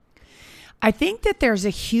I think that there's a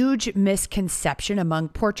huge misconception among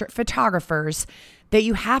portrait photographers that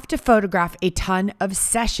you have to photograph a ton of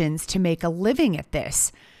sessions to make a living at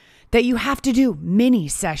this, that you have to do mini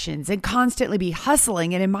sessions and constantly be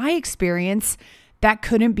hustling. And in my experience, that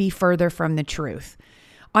couldn't be further from the truth.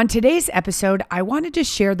 On today's episode, I wanted to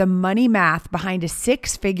share the money math behind a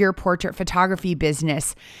 6-figure portrait photography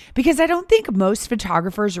business because I don't think most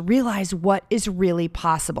photographers realize what is really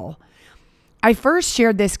possible. I first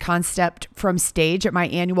shared this concept from stage at my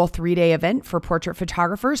annual 3-day event for portrait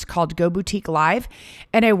photographers called Go Boutique Live,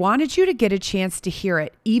 and I wanted you to get a chance to hear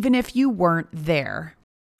it, even if you weren't there.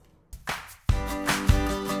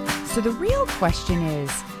 So the real question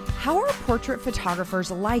is, how are portrait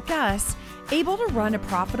photographers like us able to run a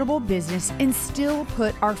profitable business and still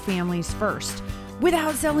put our families first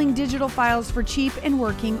without selling digital files for cheap and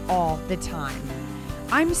working all the time?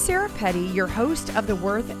 I'm Sarah Petty, your host of the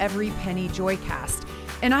Worth Every Penny Joycast,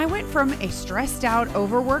 and I went from a stressed out,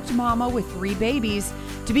 overworked mama with 3 babies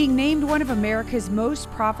to being named one of America's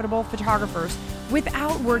most profitable photographers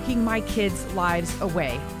without working my kids' lives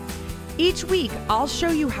away. Each week, I'll show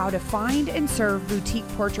you how to find and serve boutique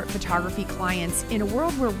portrait photography clients in a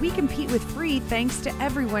world where we compete with free thanks to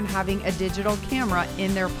everyone having a digital camera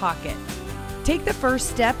in their pocket. Take the first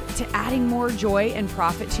step to adding more joy and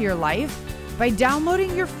profit to your life by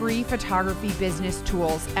downloading your free photography business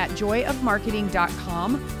tools at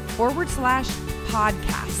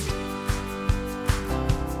joyofmarketing.com/podcast.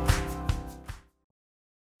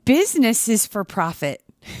 Business is for profit.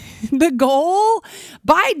 The goal,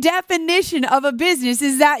 by definition, of a business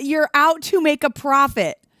is that you're out to make a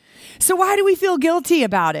profit. So why do we feel guilty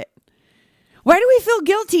about it? Why do we feel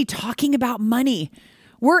guilty talking about money?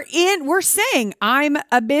 We're saying I'm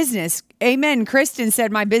a business. Amen. Kristen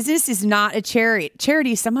said, my business is not a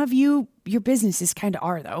charity. Some of you, your businesses kind of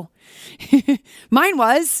are though. Mine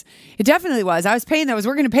was. It definitely was. I was paying those.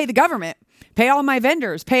 We're going to pay the government, pay all my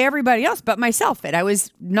vendors, pay everybody else but myself. I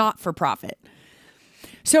was not for profit.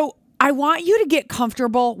 So I want you to get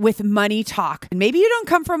comfortable with money talk. And maybe you don't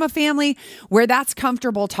come from a family where that's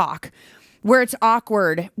comfortable talk, where it's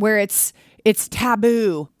awkward, where it's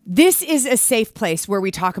taboo. This is a safe place where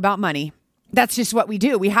we talk about money. That's just what we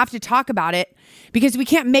do. We have to talk about it because we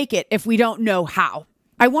can't make it if we don't know how.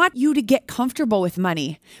 I want you to get comfortable with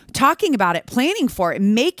money, talking about it, planning for it,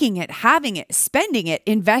 making it, having it, spending it,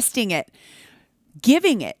 investing it,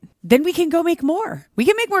 giving it. Then we can go make more. We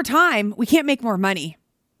can make more time. We can't make more money.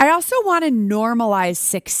 I also want to normalize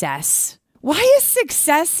success. Why is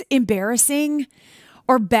success embarrassing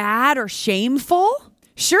or bad or shameful?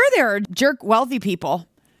 Sure, there are jerk wealthy people.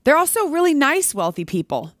 There are also really nice wealthy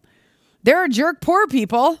people. There are jerk poor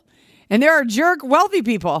people, and there are jerk wealthy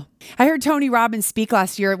people. I heard Tony Robbins speak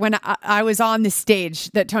last year when I was on the stage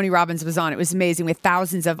that Tony Robbins was on. It was amazing with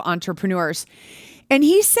thousands of entrepreneurs. And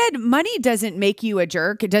he said, money doesn't make you a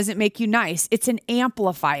jerk. It doesn't make you nice. It's an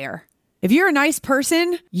amplifier. If you're a nice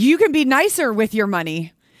person, you can be nicer with your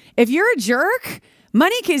money. If you're a jerk,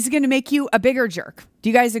 money is going to make you a bigger jerk. Do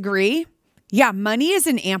you guys agree? Yeah, money is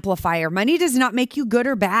an amplifier. Money does not make you good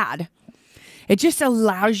or bad. It just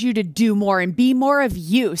allows you to do more and be more of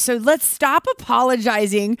you. So let's stop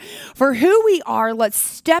apologizing for who we are. Let's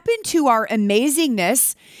step into our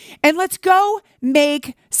amazingness and let's go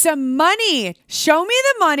make some money. Show me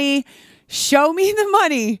the money. Show me the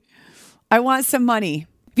money. I want some money.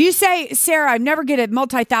 If you say, Sarah, I never get a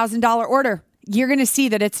multi-$1,000 order, you're going to see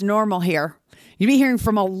that it's normal here. You'll be hearing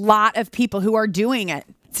from a lot of people who are doing it.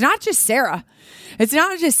 It's not just Sarah. It's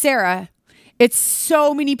not just Sarah. It's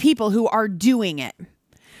so many people who are doing it.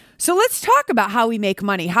 So let's talk about how we make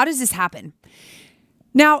money. How does this happen?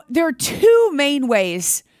 Now, there are 2 main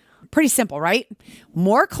ways. Pretty simple, right?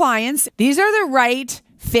 More clients. These are the right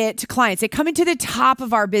fit clients. They come into the top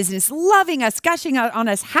of our business, loving us, gushing out on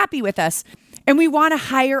us, happy with us. And we want a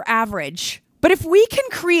higher average. But if we can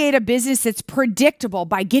create a business that's predictable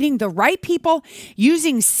by getting the right people,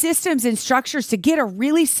 using systems and structures to get a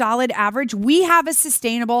really solid average, we have a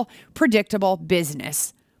sustainable, predictable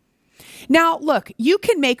business. Now, look, you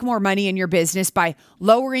can make more money in your business by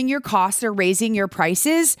lowering your costs or raising your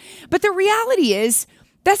prices. But the reality is,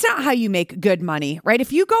 that's not how you make good money, right?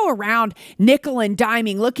 If you go around nickel and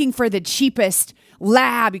diming looking for the cheapest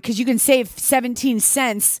lab because you can save 17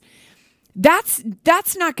 cents,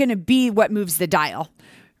 that's not going to be what moves the dial,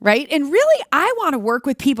 right? And really, I want to work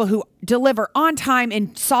with people who deliver on time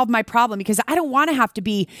and solve my problem because I don't want to have to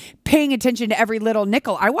be paying attention to every little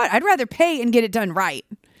nickel. I'd rather pay and get it done right.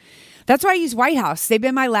 That's why I use White House. They've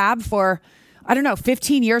been my lab for,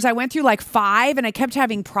 15 years. I went through like 5 and I kept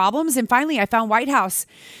having problems. And finally I found White House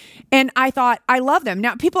and I thought, I love them.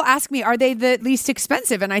 Now people ask me, are they the least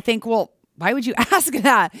expensive? And I think, well, Why would you ask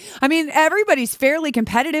that? I mean, everybody's fairly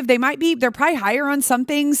competitive. They're probably higher on some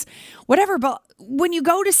things, whatever. But when you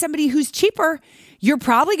go to somebody who's cheaper, you're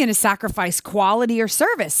probably going to sacrifice quality or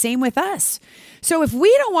service. Same with us. So if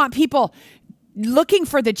we don't want people looking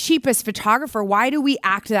for the cheapest photographer, why do we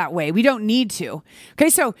act that way? We don't need to. Okay,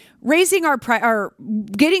 so raising our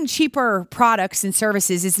getting cheaper products and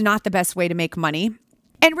services is not the best way to make money.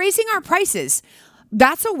 And raising our prices,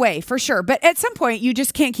 that's a way for sure. But at some point, you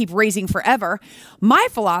just can't keep raising forever. My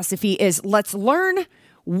philosophy is let's learn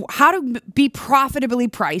how to be profitably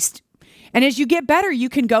priced. And as you get better, you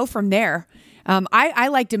can go from there. I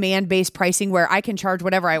like demand-based pricing where I can charge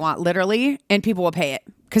whatever I want, literally, and people will pay it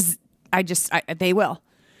because they will.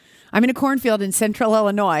 I'm in a cornfield in central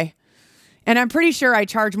Illinois, and I'm pretty sure I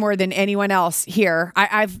charge more than anyone else here.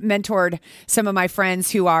 I've mentored some of my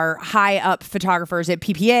friends who are high up photographers at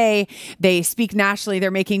PPA. They speak nationally.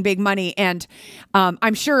 They're making big money. And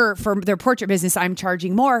I'm sure for their portrait business, I'm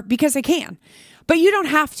charging more because I can. But you don't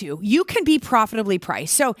have to. You can be profitably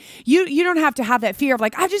priced. So you don't have to have that fear of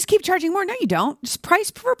like, I just keep charging more. No, you don't. Just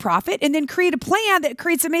price for profit and then create a plan that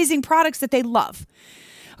creates amazing products that they love.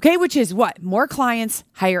 Okay, which is what? More clients,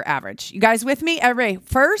 higher average. You guys with me? Everybody,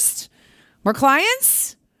 first, more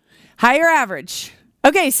clients, higher average.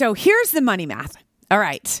 Okay, so here's the money math. All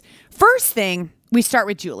right. First thing, we start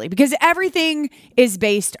with Julie because everything is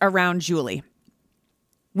based around Julie.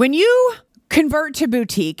 When you convert to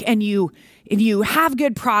boutique and you have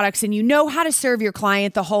good products and you know how to serve your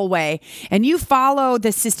client the whole way and you follow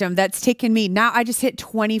the system that's taken me now, I just hit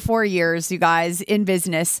 24 years, you guys, in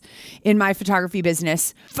business, in my photography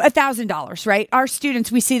business, $1,000, right? Our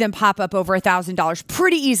students, we see them pop up over $1,000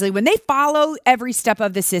 pretty easily. When they follow every step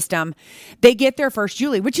of the system, they get their first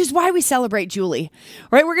Julie, which is why we celebrate Julie,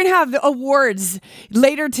 right? We're going to have awards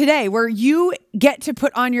later today where you get to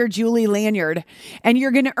put on your Julie lanyard and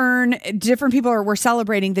you're going to earn different people, or we're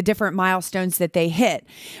celebrating the different milestones that they hit.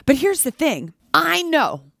 But here's the thing. I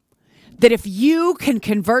know that if you can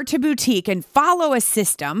convert to boutique and follow a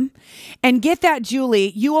system and get that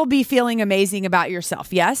Julie, you will be feeling amazing about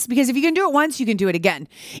yourself. Yes? Because if you can do it once, you can do it again.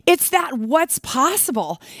 It's that what's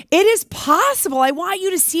possible. It is possible. I want you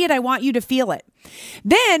to see it. I want you to feel it.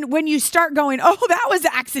 Then when you start going, oh, that was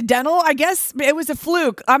accidental. I guess it was a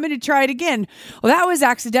fluke. I'm going to try it again. Well, that was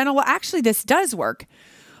accidental. Well, actually, this does work.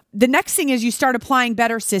 The next thing is you start applying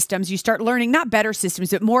better systems. You start learning, not better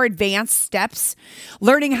systems, but more advanced steps,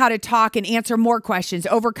 learning how to talk and answer more questions,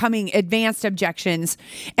 overcoming advanced objections,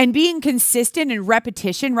 and being consistent and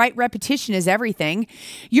repetition, right? Repetition is everything.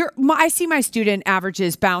 I see my student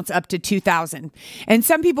averages bounce up to 2,000, and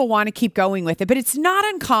some people want to keep going with it, but it's not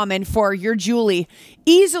uncommon for your Julie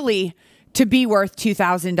easily to be worth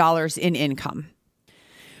 $2,000 in income.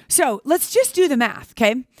 So let's just do the math,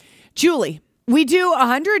 okay? Julie. We do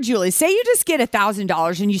 100 Julies. Say you just get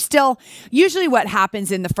 $1,000 and you still, usually what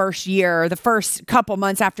happens in the first year or the first couple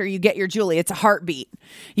months after you get your Julie, it's a heartbeat.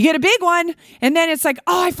 You get a big one and then it's like,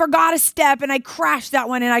 oh, I forgot a step and I crashed that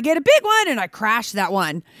one, and I get a big one and I crashed that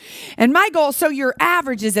one. And my goal, so your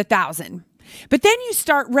average is 1,000. But then you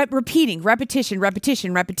start repeating, repetition,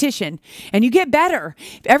 and you get better.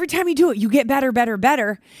 Every time you do it, you get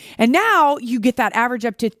better. And now you get that average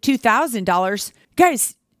up to $2,000.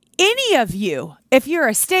 Guys, any of you, if you're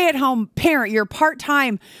a stay-at-home parent, you're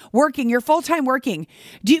part-time working, you're full-time working,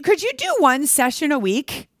 could you do one session a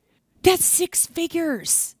week? That's 6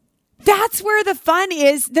 figures. That's where the fun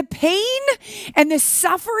is. The pain and the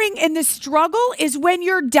suffering and the struggle is when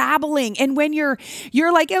you're dabbling and when you're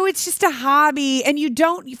like, oh, it's just a hobby, and you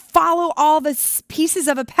don't follow all the pieces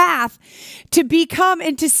of a path to become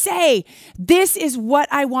and to say, this is what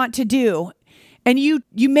I want to do. And you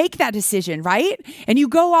make that decision, right? And you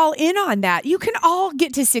go all in on that. You can all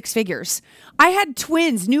get to 6 figures. I had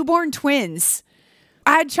twins, newborn twins.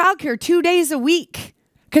 I had childcare 2 days a week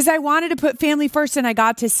because I wanted to put family first, and I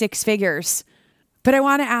got to 6 figures. But I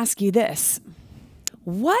want to ask you this.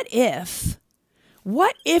 What if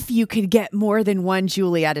you could get more than one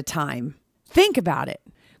Julie at a time? Think about it.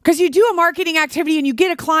 Because you do a marketing activity and you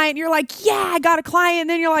get a client, and you're like, yeah, I got a client. And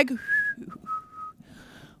then you're like,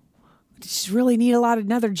 just really need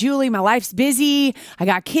another Julie. My life's busy. I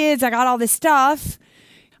got kids. I got all this stuff.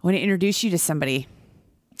 I want to introduce you to somebody.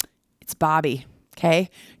 It's Bobby.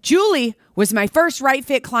 Okay. Julie was my first right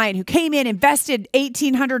fit client who came in, invested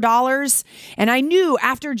 $1,800. And I knew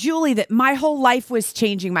after Julie that my whole life was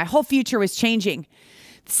changing. My whole future was changing.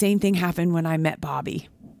 The same thing happened when I met Bobby.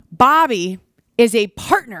 Bobby is a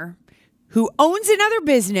partner who owns another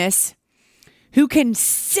business who can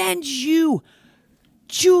send you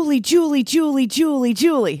Julie.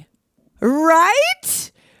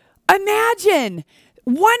 Right? Imagine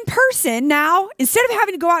one person now, instead of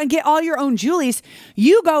having to go out and get all your own Julies,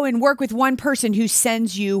 you go and work with one person who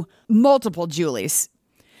sends you multiple Julies.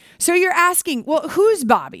 So you're asking, well, who's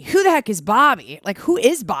Bobby? Who the heck is Bobby? Like, who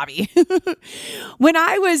is Bobby? When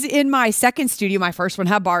I was in my second studio, my first one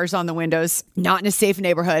had bars on the windows, not in a safe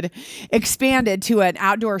neighborhood, expanded to an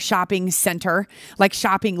outdoor shopping center, like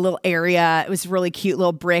shopping little area. It was really cute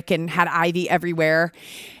little brick and had ivy everywhere.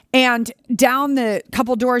 And down the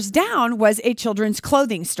couple doors down was a children's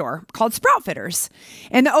clothing store called Sprout Fitters.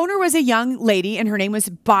 And the owner was a young lady and her name was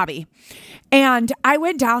Bobby. And I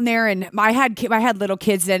went down there and I had little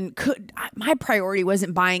kids and my priority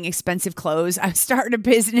wasn't buying expensive clothes. I started a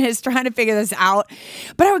business trying to figure this out.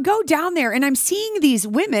 But I would go down there and I'm seeing these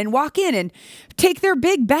women walk in and take their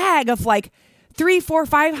big bag of like $300,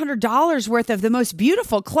 $400, $500 worth of the most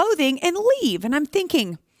beautiful clothing and leave. And I'm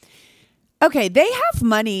thinking, okay, they have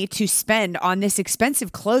money to spend on this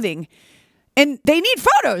expensive clothing and they need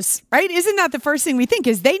photos, right? Isn't that the first thing we think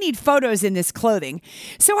is they need photos in this clothing?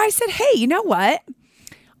 So I said, hey, you know what?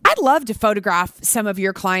 I'd love to photograph some of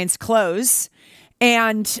your clients' clothes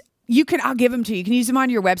and I'll give them to you. You can use them on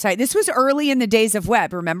your website. This was early in the days of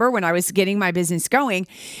web. Remember when I was getting my business going?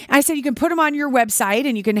 And I said, you can put them on your website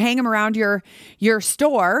and you can hang them around your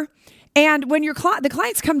store. And when the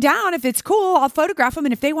clients come down, if it's cool, I'll photograph them.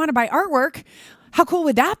 And if they want to buy artwork, how cool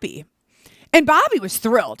would that be? And Bobby was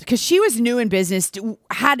thrilled because she was new in business,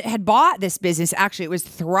 had bought this business. Actually, it was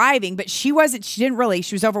thriving, but she was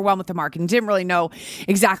overwhelmed with the marketing, didn't really know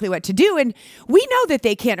exactly what to do. And we know that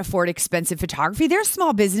they can't afford expensive photography. They're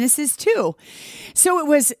small businesses too. So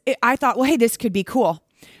I thought, well, hey, this could be cool.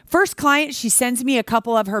 First client, she sends me a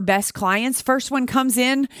couple of her best clients. First one comes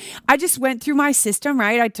in. I just went through my system,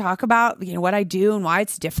 right? I talk about, what I do and why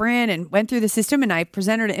it's different and went through the system and I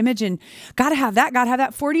presented an image and got to have that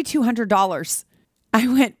 $4,200. I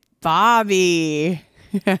went, Bobby.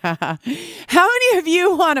 How many of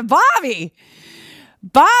you want a Bobby?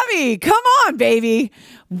 Bobby, come on, baby.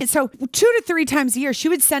 So 2 to 3 times a year, she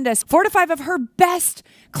would send us 4 to 5 of her best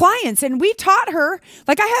clients. And we taught her,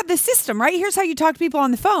 like I have the system, right? Here's how you talk to people on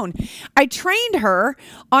the phone. I trained her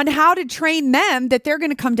on how to train them that they're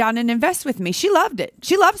going to come down and invest with me. She loved it.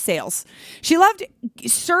 She loved sales. She loved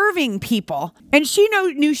serving people and she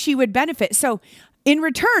knew she would benefit. So in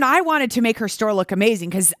return, I wanted to make her store look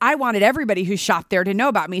amazing because I wanted everybody who shopped there to know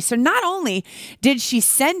about me. So not only did she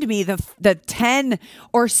send me the 10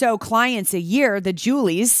 or so clients a year, the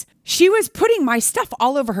Julies, she was putting my stuff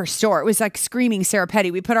all over her store. It was like screaming Sarah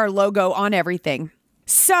Petty. We put our logo on everything.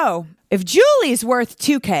 So if Julie's worth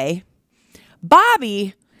 $2,000,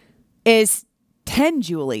 Bobby is 10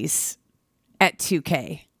 Julies at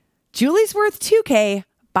 $2,000. Julie's worth $2,000.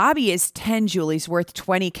 Bobby is 10 Julies worth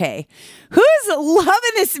 $20,000. Who's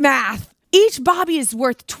loving this math? Each Bobby is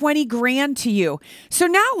worth $20,000 to you. So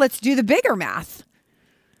now let's do the bigger math,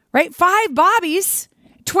 right? 5 Bobbies,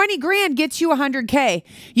 $20,000 gets you $100,000.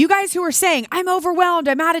 You guys who are saying, I'm overwhelmed,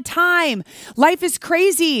 I'm out of time, life is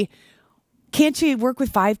crazy. Can't you work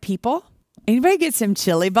with 5 people? Anybody get some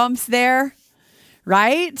chili bumps there,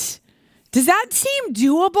 right? Does that seem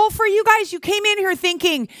doable for you guys? You came in here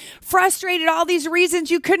thinking, frustrated, all these reasons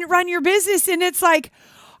you couldn't run your business. And it's like,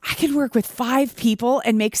 I can work with 5 people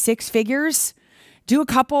and make 6 figures, do a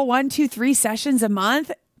couple, 1, 2, 3 sessions a month,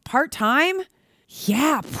 part-time.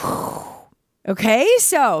 Yeah. Okay.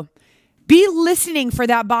 So be listening for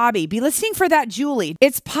that Bobby. Be listening for that Julie.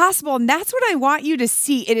 It's possible. And that's what I want you to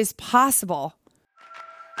see. It is possible.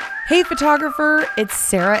 Hey photographer, it's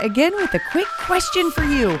Sarah again with a quick question for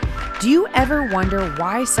you. Do you ever wonder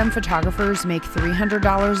why some photographers make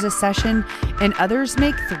 $300 a session and others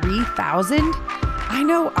make $3,000? I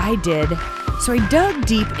know I did. So I dug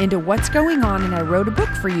deep into what's going on and I wrote a book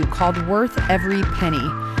for you called Worth Every Penny.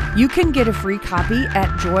 You can get a free copy at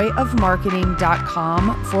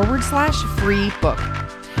joyofmarketing.com/free book.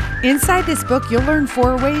 Inside this book, you'll learn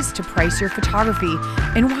 4 ways to price your photography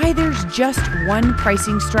and why there's just one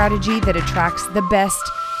pricing strategy that attracts the best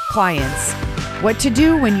clients. What to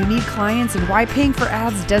do when you need clients and why paying for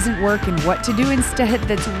ads doesn't work and what to do instead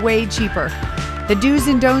that's way cheaper. The do's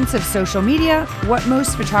and don'ts of social media, what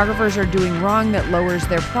most photographers are doing wrong that lowers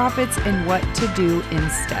their profits, and what to do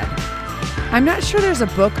instead. I'm not sure there's a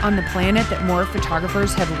book on the planet that more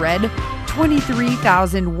photographers have read.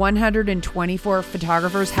 23,124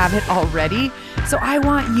 photographers have it already, so I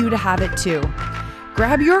want you to have it too.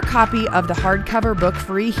 Grab your copy of the hardcover book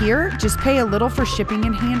free here. Just pay a little for shipping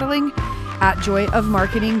and handling at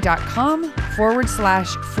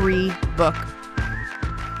joyofmarketing.com/free book.